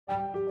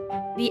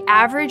The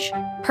average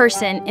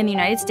person in the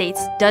United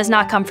States does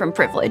not come from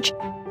privilege.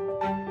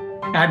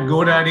 At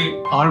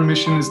GoDaddy, our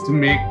mission is to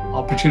make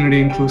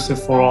opportunity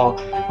inclusive for all.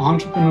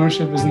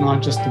 Entrepreneurship is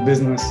not just a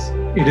business,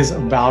 it is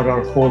about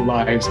our whole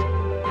lives.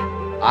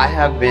 I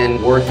have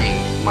been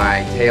working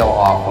my tail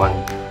off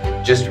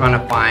on just trying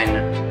to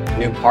find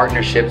new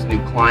partnerships,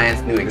 new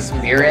clients, new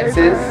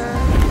experiences.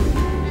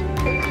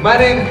 My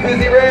name is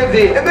Busy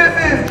Ramsey, and this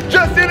is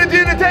Just Energy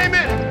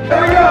Entertainment.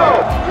 Here we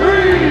go.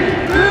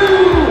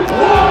 3, 2,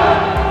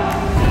 1.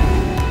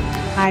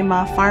 I'm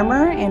a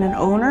farmer and an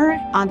owner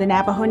on the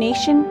Navajo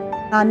Nation.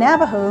 On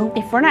Navajo,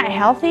 if we're not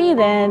healthy,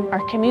 then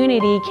our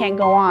community can't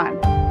go on.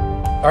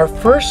 Our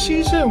first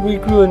season, we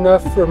grew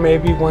enough for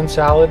maybe one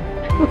salad.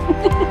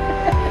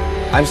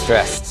 I'm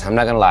stressed, I'm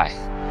not gonna lie,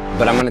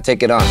 but I'm gonna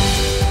take it on.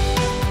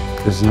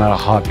 This is not a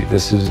hobby,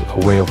 this is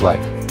a way of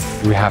life.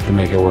 We have to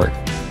make it work.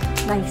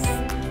 Nice.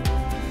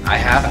 I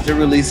have to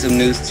release some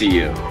news to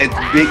you. It's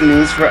big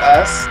news for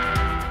us.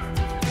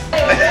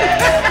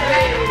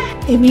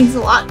 It means a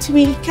lot to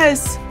me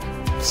because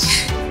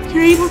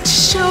you're able to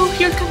show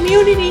your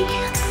community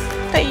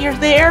that you're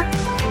there.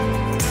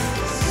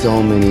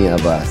 So many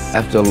of us,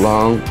 after a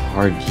long,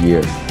 hard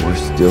year, we're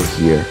still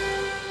here.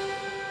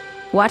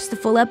 Watch the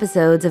full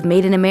episodes of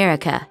Made in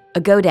America,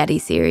 a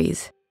GoDaddy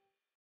series.